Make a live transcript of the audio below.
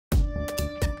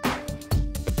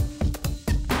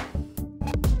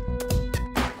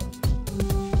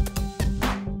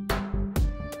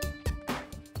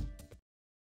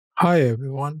Hi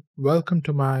everyone, welcome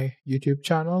to my YouTube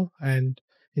channel. And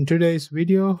in today's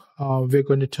video, we're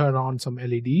going to turn on some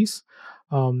LEDs.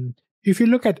 Um, if you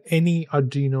look at any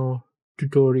Arduino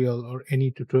tutorial or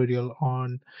any tutorial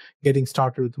on getting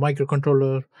started with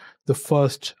microcontroller, the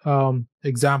first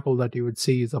example that you would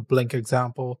see is a blink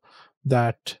example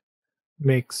that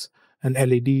makes an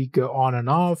LED go on and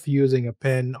off using a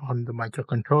pin on the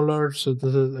microcontroller. So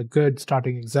this is a good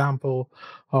starting example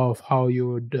of how you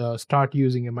would start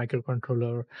using a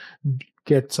microcontroller,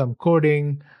 get some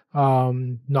coding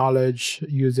knowledge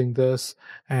using this,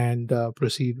 and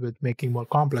proceed with making more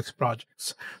complex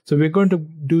projects. So we're going to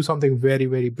do something very,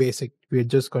 very basic. We're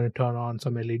just going to turn on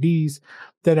some LEDs,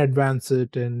 then advance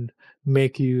it and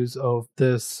make use of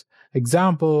this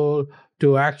example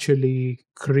to actually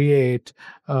create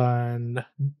an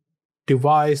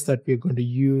device that we're going to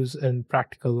use in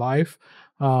practical life.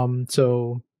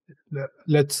 So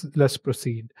let's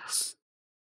proceed.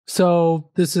 So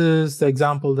this is the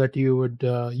example that you would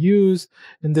use.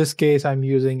 In this case, I'm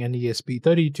using an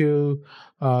ESP32,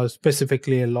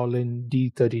 specifically a Lolin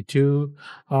D32.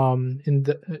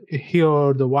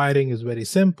 Here, the wiring is very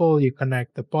simple. You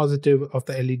connect the positive of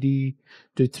the LED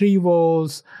to 3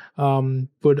 volts,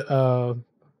 put a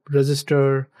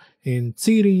resistor in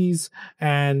series,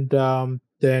 and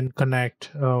then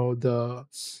connect the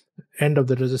end of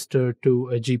the resistor to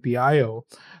a GPIO.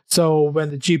 So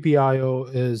when the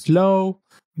GPIO is low,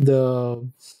 the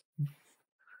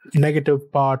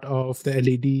negative part of the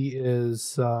LED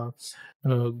is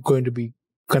going to be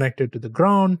connected to the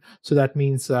ground. So that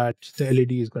means that the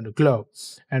LED is going to glow.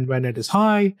 And when it is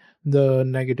high, the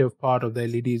negative part of the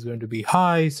LED is going to be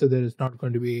high. So there is not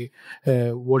going to be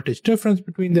a voltage difference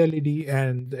between the LED,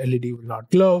 and the LED will not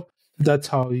glow. That's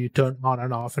how you turn on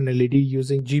and off an LED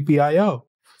using GPIO.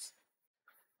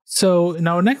 So in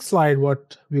our next slide,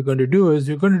 what we're going to do is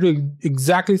we're going to do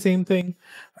exactly the same thing,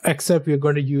 except we're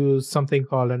going to use something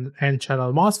called an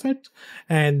N-channel MOSFET,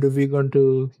 and we're going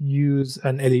to use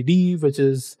an LED, which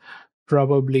is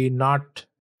probably not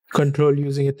controlled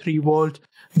using a 3 volt.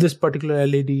 This particular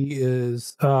LED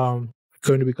is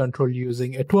going to be controlled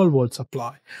using a 12 volt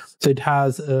supply. So it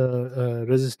has a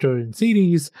resistor in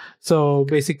series. So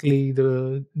basically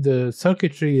the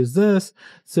circuitry is this.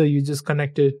 So you just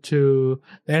connect it to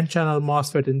the N-channel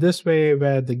MOSFET in this way,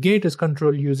 where the gate is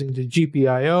controlled using the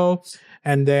GPIO,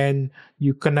 and then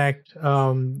you connect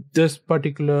this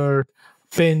particular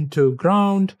pin to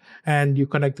ground, and you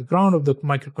connect the ground of the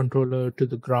microcontroller to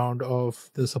the ground of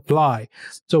the supply.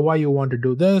 So why you want to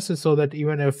do this is so that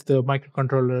even if the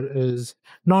microcontroller is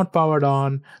not powered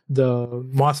on, the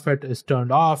MOSFET is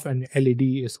turned off and LED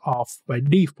is off by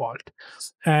default.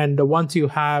 And once you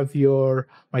have your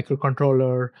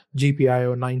microcontroller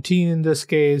GPIO 19 in this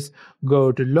case,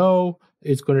 go to low,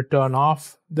 it's going to turn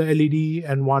off the LED,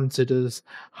 and once it is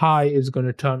high, it's going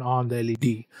to turn on the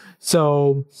LED.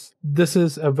 So this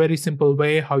is a very simple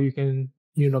way how you can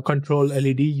control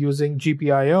LED using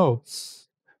GPIO.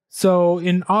 So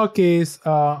in our case,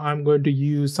 I'm going to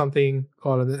use something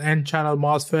called an N-channel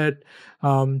MOSFET.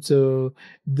 So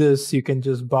this you can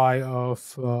just buy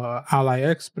off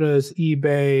AliExpress,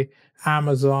 eBay,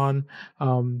 Amazon.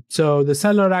 So the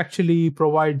seller actually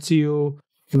provides you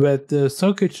with the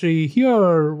circuitry.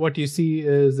 Here, what you see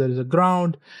is there is a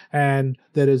ground and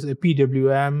there is a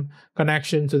PWM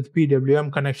connection. So the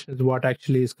PWM connection is what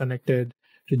actually is connected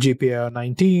to GPIO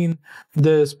 19.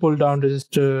 This pull down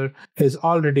resistor is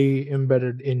already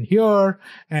embedded in here,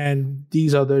 and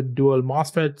these are the dual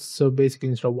MOSFETs. So basically,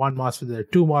 instead of one MOSFET, there are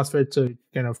two MOSFETs. So it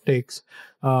kind of takes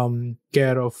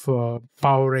care of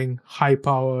powering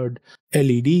high-powered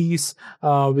LEDs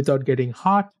without getting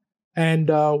hot. And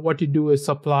what you do is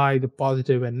supply the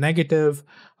positive and negative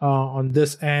on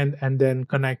this end, and then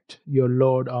connect your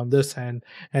load on this end.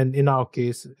 And in our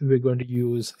case, we're going to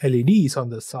use LEDs on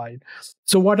this side.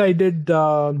 So what I did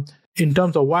in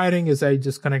terms of wiring is I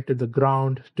just connected the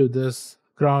ground to this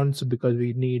ground. So because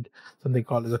we need something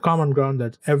called as a common ground,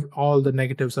 that all the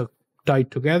negatives are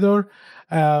tied together.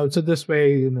 So this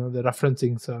way, the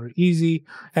referencings are easy.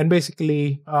 And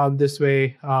basically, this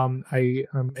way, I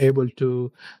am able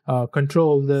to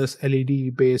control this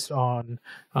LED based on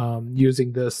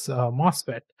using this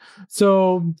MOSFET.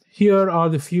 So here are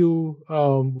the few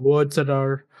words that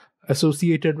are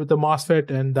associated with the MOSFET,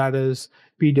 and that is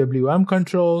PWM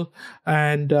control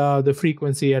and the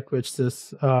frequency at which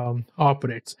this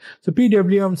operates. So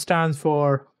PWM stands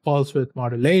for pulse width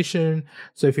modulation.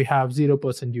 So if you have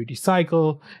 0% duty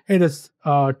cycle, it is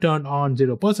turned on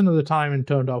 0% of the time and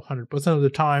turned off 100% of the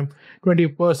time.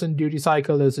 20% duty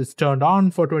cycle is it's turned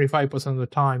on for 25% of the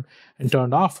time and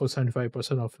turned off for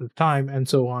 75% of the time, and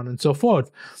so on and so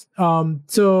forth.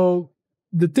 So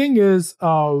the thing is,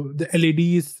 the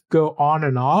LEDs go on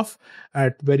and off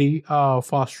at very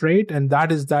fast rate, and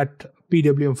that is that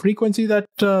PWM frequency that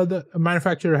the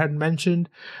manufacturer had mentioned.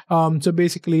 So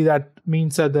basically, that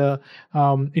means that the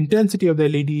intensity of the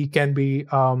LED can be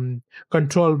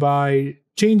controlled by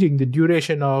changing the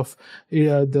duration of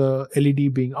the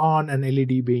LED being on and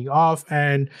LED being off,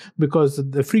 and because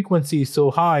the frequency is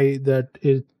so high that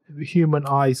human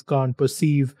eyes can't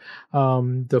perceive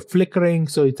the flickering,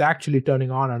 so it's actually turning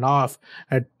on and off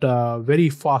at very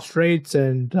fast rates,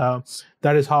 and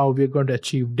that is how we're going to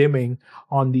achieve dimming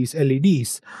on these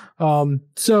LEDs.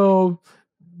 So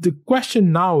the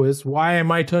question now is, why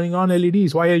am I turning on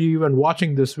LEDs? Why are you even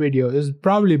watching this video? Is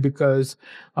probably because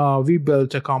we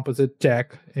built a composite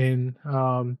deck in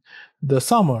the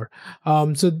summer.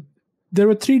 So there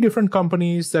were 3 different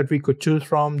companies that we could choose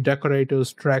from: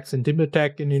 Decorators, Trex, and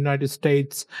TimberTech in the United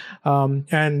States.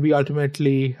 And we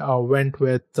ultimately went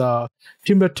with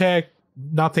TimberTech.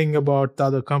 Nothing about the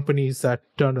other companies that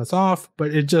turned us off,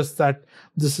 but it's just that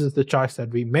this is the choice that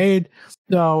we made.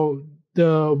 Now,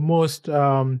 the most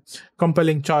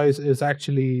compelling choice is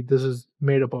actually this is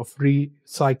made up of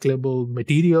recyclable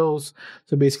materials.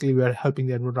 So basically, we are helping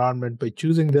the environment by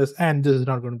choosing this, and this is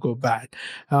not going to go bad.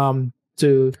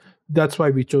 So that's why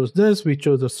we chose this. We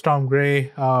chose a Storm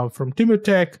Gray from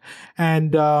TimberTech,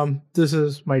 and this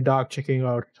is my dog checking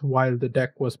out while the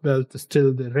deck was built.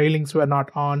 Still, the railings were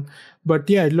not on, but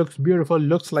yeah, it looks beautiful.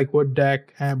 Looks like wood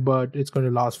deck, but it's going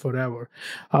to last forever.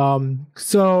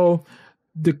 So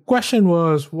the question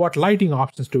was, what lighting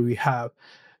options do we have?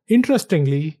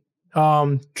 Interestingly,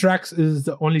 Trex is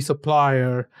the only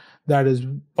supplier that is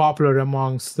popular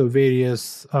amongst the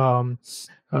various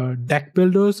deck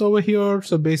builders over here.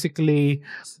 So basically,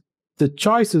 the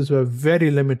choices were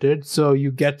very limited. So you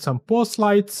get some post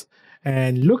lights,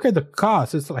 and look at the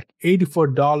cost. It's like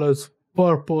 $84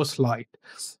 per post light.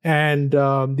 And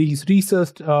these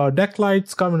recessed deck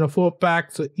lights come in a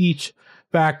 4-pack. So each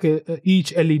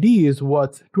LED is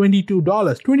worth $22.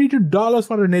 $22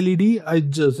 for an LED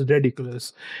is just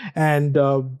ridiculous. And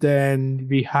then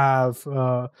we have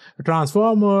a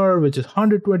transformer, which is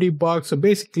 $120. So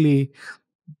basically,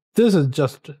 this is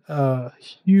just a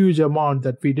huge amount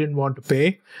that we didn't want to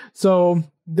pay. So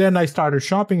then I started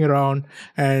shopping around,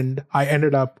 and I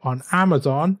ended up on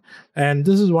Amazon. And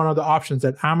this is one of the options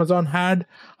that Amazon had.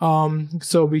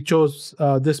 So we chose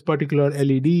this particular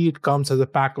LED. It comes as a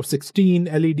pack of 16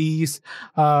 LEDs.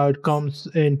 It comes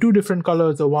in 2 different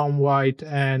colors, the warm white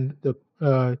and the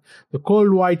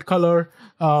cold white color.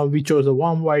 We chose the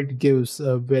warm white. It gives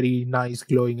a very nice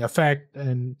glowing effect,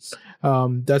 and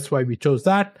that's why we chose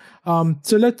that.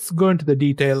 So let's go into the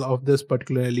detail of this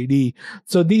particular LED.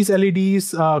 So these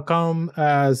LEDs come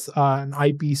as an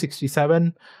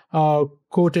IP67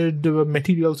 coated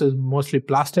materials, is mostly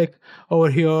plastic over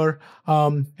here,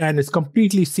 and it's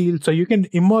completely sealed, so you can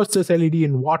immerse this LED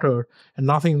in water and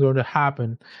nothing's going to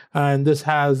happen. And this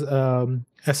has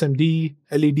SMD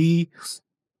LED,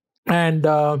 and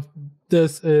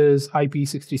this is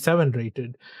IP67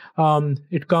 rated.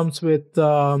 It comes with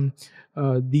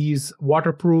these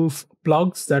waterproof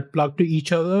plugs that plug to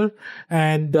each other,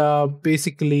 and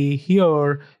basically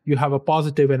here you have a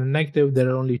positive and a negative. There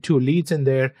are only 2 leads in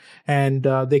there, and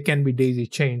they can be daisy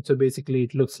chained. So basically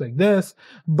it looks like this,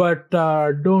 but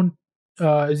don't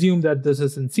assume that this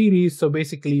is in series. So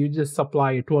basically you just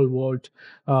supply a 12-volt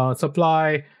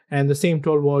supply, and the same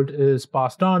 12-volt is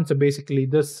passed on. So basically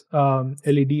this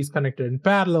LED is connected in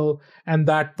parallel, and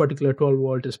that particular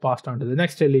 12-volt is passed on to the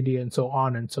next LED, and so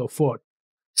on and so forth.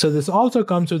 So this also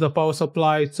comes with a power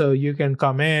supply, so you can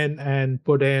come in and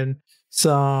put in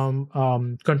some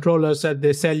controllers that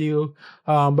they sell you,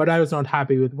 but I was not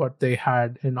happy with what they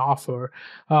had in offer.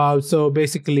 So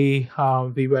basically,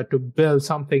 we were to build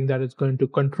something that is going to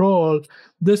control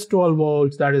this 12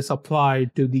 volts that is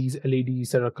applied to these LEDs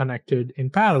that are connected in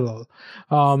parallel.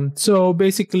 So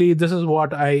basically, this is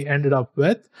what I ended up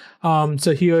with.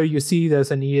 So here you see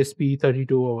there's an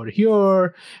ESP32 over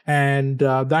here, and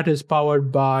that is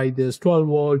powered by this 12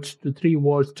 volts to 3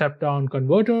 volts step down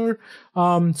converter.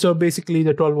 So basically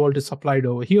the 12 volt is supplied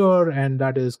over here, and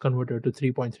that is converted to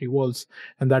 3.3 volts,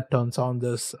 and that turns on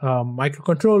this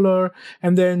microcontroller.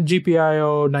 And then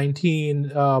GPIO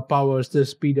 19 powers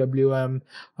this PWM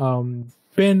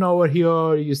pin over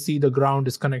here. You see the ground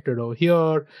is connected over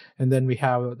here, and then we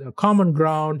have a common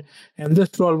ground, and this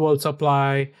 12 volt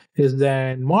supply is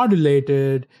then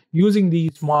modulated using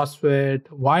these MOSFET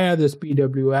via this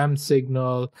PWM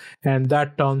signal, and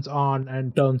that turns on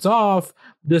and turns off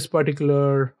this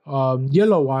particular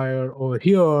yellow wire over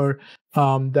here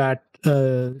that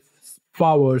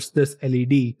powers this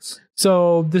LED.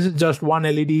 So this is just one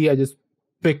LED. I just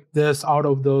pick this out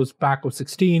of those pack of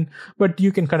 16, but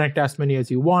you can connect as many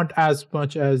as you want, as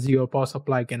much as your power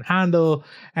supply can handle,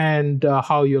 and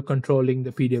how you're controlling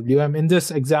the PWM. In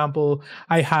this example,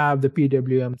 I have the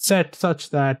PWM set such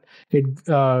that it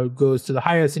goes to the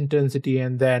highest intensity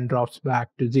and then drops back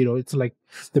to zero. It's like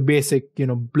the basic,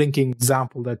 blinking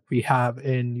example that we have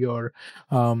in your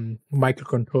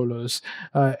microcontrollers,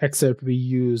 except we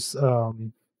use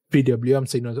PWM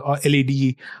signals or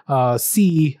LED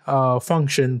C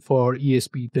function for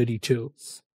ESP32.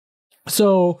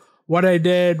 So what I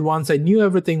did once I knew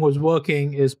everything was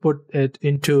working is put it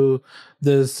into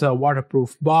this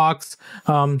waterproof box.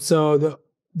 So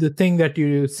the thing that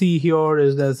you see here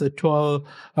is there's a 12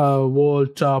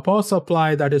 volt power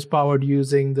supply that is powered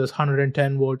using this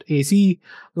 110 volt AC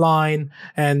line,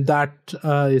 and that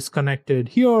is connected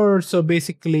here. So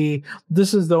basically,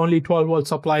 this is the only 12 volt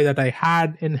supply that I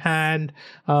had in hand.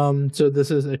 So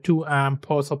this is a 2 amp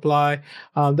power supply.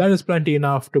 That is plenty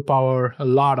enough to power a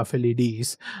lot of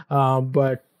LEDs.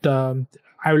 But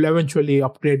I will eventually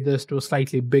upgrade this to a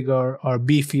slightly bigger or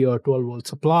beefier 12 volt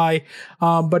supply.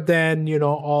 But then,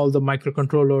 all the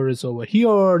microcontroller is over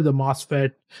here, the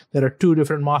MOSFET. There are 2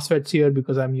 different MOSFETs here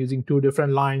because I'm using 2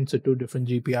 different lines, so 2 different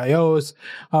GPIOs.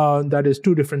 That is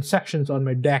 2 different sections on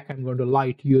my deck I'm going to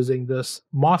light using this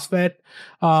MOSFET.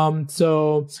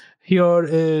 So here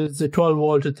is the 12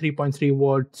 volt to 3.3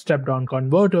 volt step down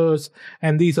converters,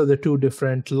 and these are the 2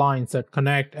 different lines that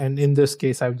connect. And in this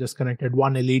case, I've just connected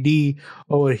one LED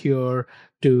over here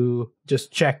to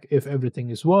just check if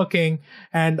everything is working.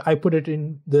 And I put it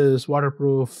in this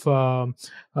waterproof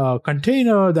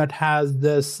container that has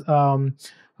this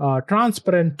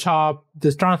transparent top.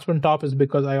 This transparent top is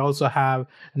because I also have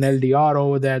an LDR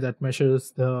over there that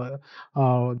measures the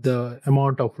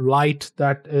amount of light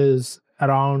that is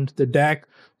around the deck,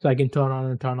 so I can turn on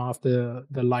and turn off the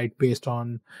light based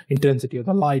on intensity of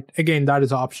the light. Again, that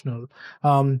is optional.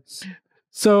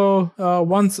 So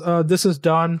once this is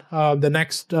done, the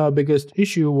next biggest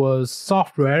issue was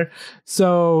software.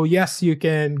 So yes, you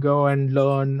can go and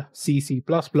learn C, C++,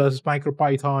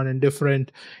 MicroPython, and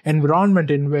different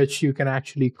environment in which you can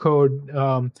actually code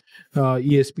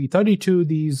ESP32,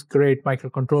 these great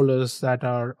microcontrollers that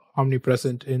are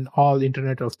omnipresent in all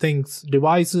Internet of Things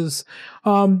devices.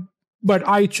 But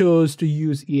I chose to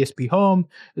use ESPHome.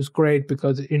 It's great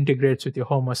because it integrates with your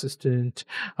Home Assistant.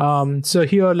 So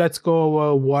here, let's go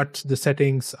over what the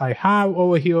settings I have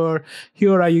over here.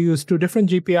 Here I use 2 different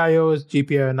GPIOs,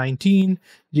 GPIO 19,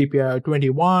 GPIO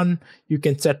 21. You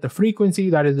can set the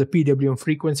frequency, that is the PWM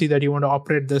frequency that you want to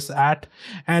operate this at.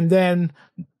 And then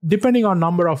depending on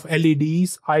number of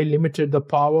LEDs, I limited the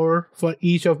power for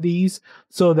each of these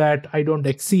so that I don't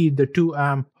exceed the 2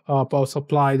 amp power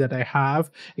supply that I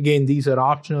have. Again, these are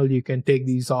optional. You can take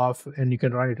these off and you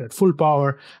can run it at full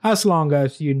power as long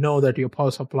as you know that your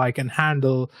power supply can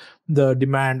handle the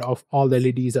demand of all the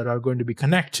LEDs that are going to be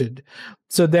connected.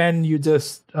 So then you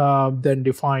just then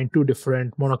define 2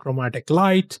 different monochromatic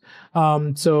light.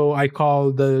 So I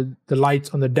call the lights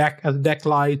on the deck as deck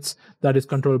lights. That is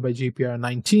controlled by GPIO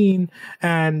 19,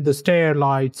 and the stair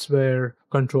lights were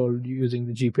controlled using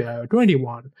the GPIO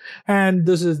 21. And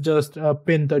this is just a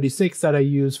pin 36 that I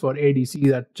use for ADC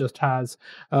that just has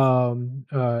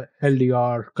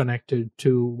LDR connected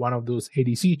to one of those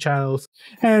ADC channels.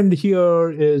 And here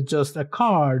is just a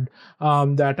card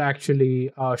that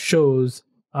actually shows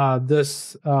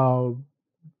this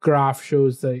graph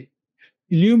shows the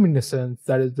luminescence,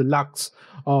 that is the lux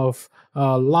of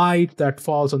light that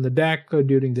falls on the deck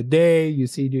during the day. You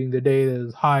see during the day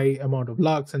there's high amount of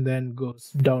lux and then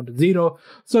goes down to 0.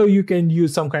 So you can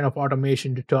use some kind of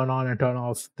automation to turn on and turn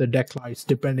off the deck lights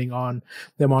depending on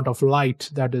the amount of light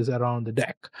that is around the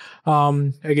deck.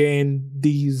 Again,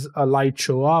 these lights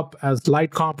show up as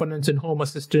light components in Home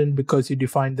Assistant because you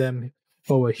define them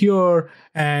over here,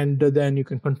 and then you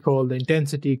can control the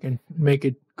intensity. You can make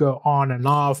it go on and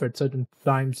off at certain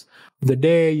times of the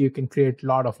day. You can create a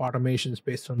lot of automations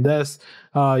based on this.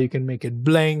 You can make it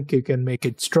blink, you can make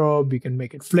it strobe, you can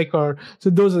make it flicker. So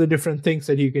those are the different things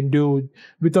that you can do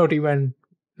without even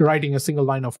writing a single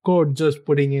line of code, just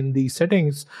putting in these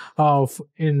settings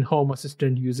in Home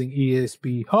Assistant using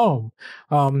ESPHome.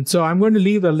 So I'm going to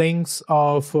leave the links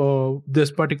of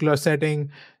this particular setting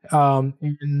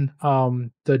in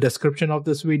the description of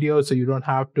this video, so you don't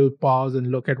have to pause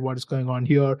and look at what is going on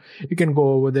here. You can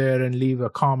go over there and leave a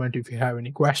comment if you have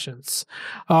any questions.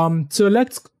 So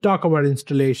let's talk about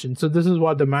installation. So this is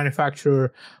what the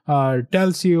manufacturer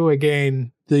tells you.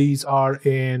 Again, these are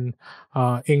in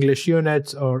English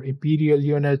units or imperial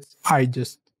units. I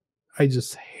just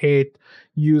hate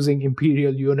using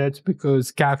imperial units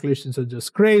because calculations are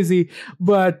just crazy.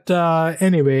 But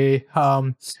anyway,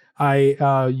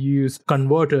 I use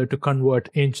converter to convert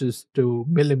inches to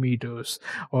millimeters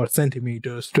or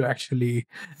centimeters to actually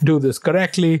do this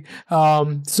correctly.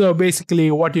 So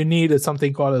basically what you need is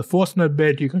something called a Forstner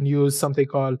bit. You can use something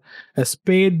called a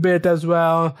spade bit as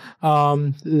well.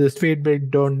 The spade bit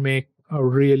don't make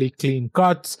really clean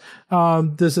cuts.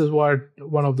 This is what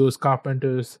one of those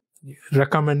carpenters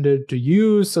recommended to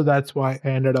use, so that's why I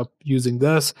ended up using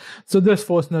this. So this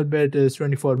Forstner bit is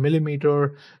 24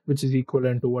 millimeter, which is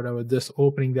equivalent to whatever this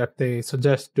opening that they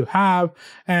suggest to have,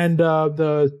 and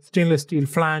the stainless steel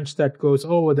flange that goes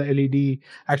over the LED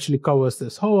actually covers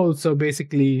this hole. So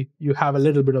basically you have a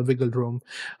little bit of wiggle room,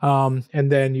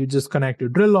 and then you just connect your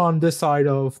drill on this side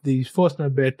of the Forstner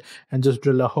bit and just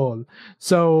drill a hole.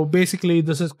 So basically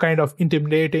this is kind of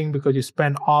intimidating because you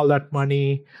spend all that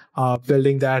money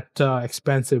building that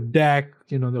expensive deck,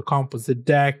 the composite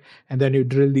deck, and then you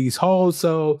drill these holes.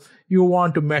 So you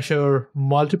want to measure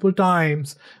multiple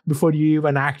times before you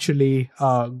even actually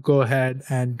go ahead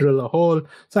and drill a hole.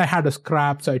 So I had a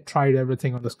scrap, so I tried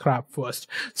everything on the scrap first.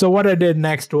 So what I did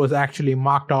next was actually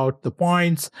marked out the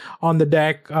points on the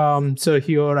deck. So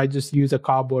here I just use a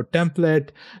cardboard template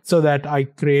so that I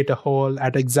create a hole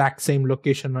at exact same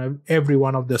location on every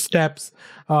one of the steps.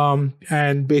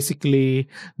 And basically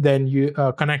then you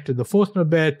connect to the Forstner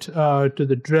bit to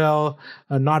the drill.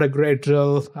 Not a great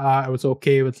drill. I was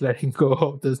okay with letting go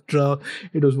of this drill.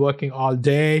 It was working all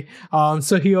day.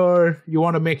 So here you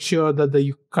want to make sure that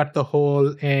you cut the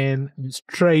hole in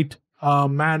straight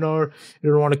manner.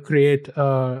 You don't want to create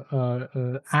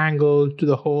a angle to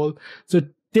the hole. So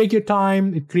take your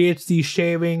time. It creates these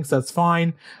shavings. That's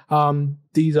fine.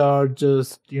 These are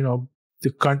just,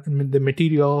 the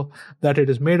material that it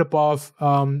is made up of.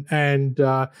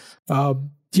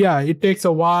 Yeah, it takes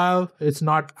a while. It's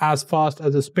not as fast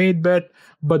as a spade bit,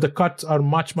 but the cuts are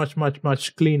much, much, much,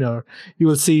 much cleaner. You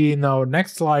will see in our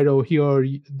next slide over here,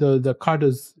 the cut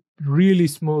is really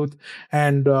smooth,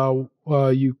 and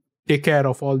you take care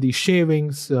of all these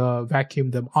shavings,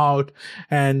 vacuum them out,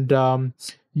 and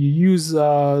you use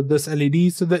this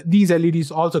LED. So these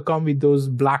LEDs also come with those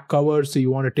black covers. So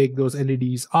you want to take those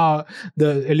LEDs out,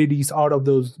 the LEDs out of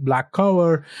those black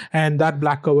cover, and that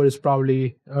black cover is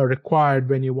probably required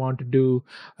when you want to do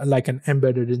like an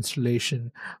embedded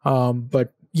installation.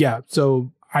 But yeah,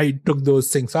 so I took those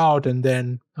things out and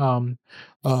then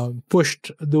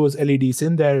pushed those LEDs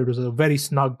in there. It was a very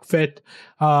snug fit.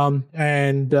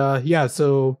 Yeah,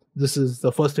 so this is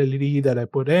the first LED that I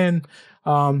put in.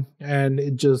 And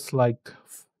it just like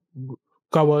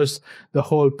covers the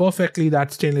hole perfectly,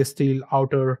 that stainless steel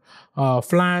outer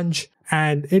flange,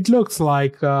 and it looks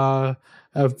like a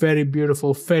very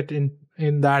beautiful fit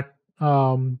in that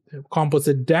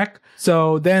composite deck.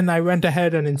 So then I went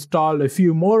ahead and installed a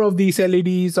few more of these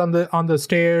LEDs on the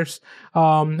stairs,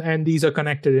 and these are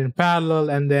connected in parallel,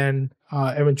 and then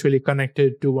eventually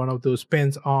connected to one of those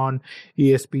pins on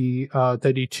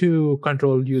ESP32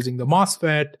 controlled using the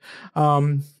MOSFET.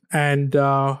 And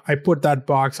I put that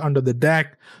box under the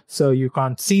deck, so you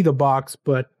can't see the box,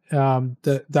 but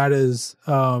that is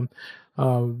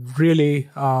really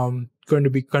going to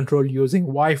be controlled using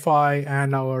Wi-Fi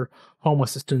and our Home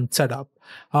Assistant setup.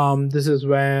 This is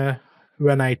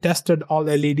when I tested all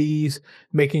LEDs,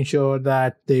 making sure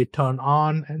that they turn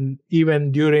on, and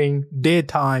even during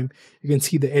daytime, you can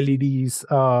see the LEDs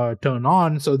turn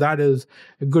on. So that is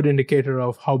a good indicator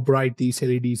of how bright these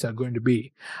LEDs are going to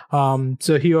be.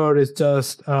 So here is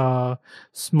just a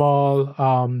small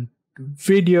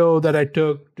video that I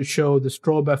took to show the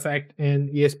strobe effect in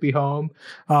ESPHome.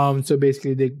 So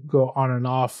basically they go on and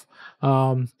off.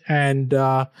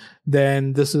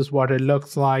 Then this is what it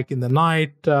looks like in the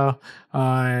night,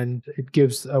 and it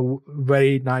gives a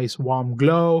very nice warm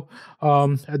glow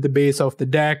at the base of the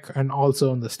deck and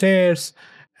also on the stairs.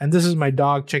 And this is my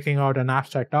dog checking out an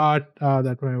abstract art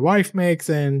that my wife makes,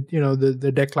 and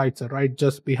the deck lights are right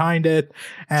just behind it.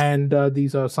 And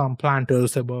these are some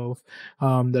planters above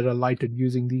that are lighted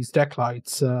using these deck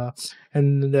lights.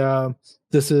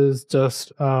 This is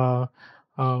just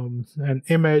an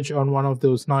image on one of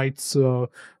those nights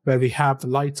where we have the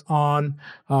lights on.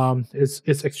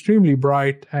 It's extremely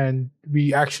bright, and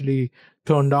we actually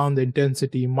tone down the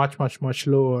intensity much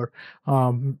lower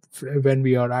when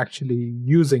we are actually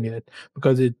using it,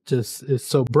 because it just is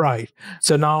so bright.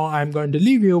 So now I'm going to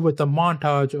leave you with a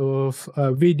montage of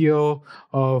a video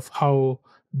of how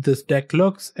this deck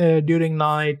looks during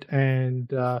night,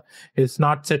 and it's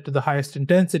not set to the highest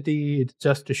intensity. It's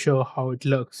just to show how it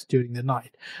looks during the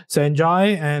night. So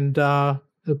enjoy, and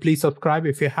please subscribe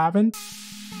if you haven't.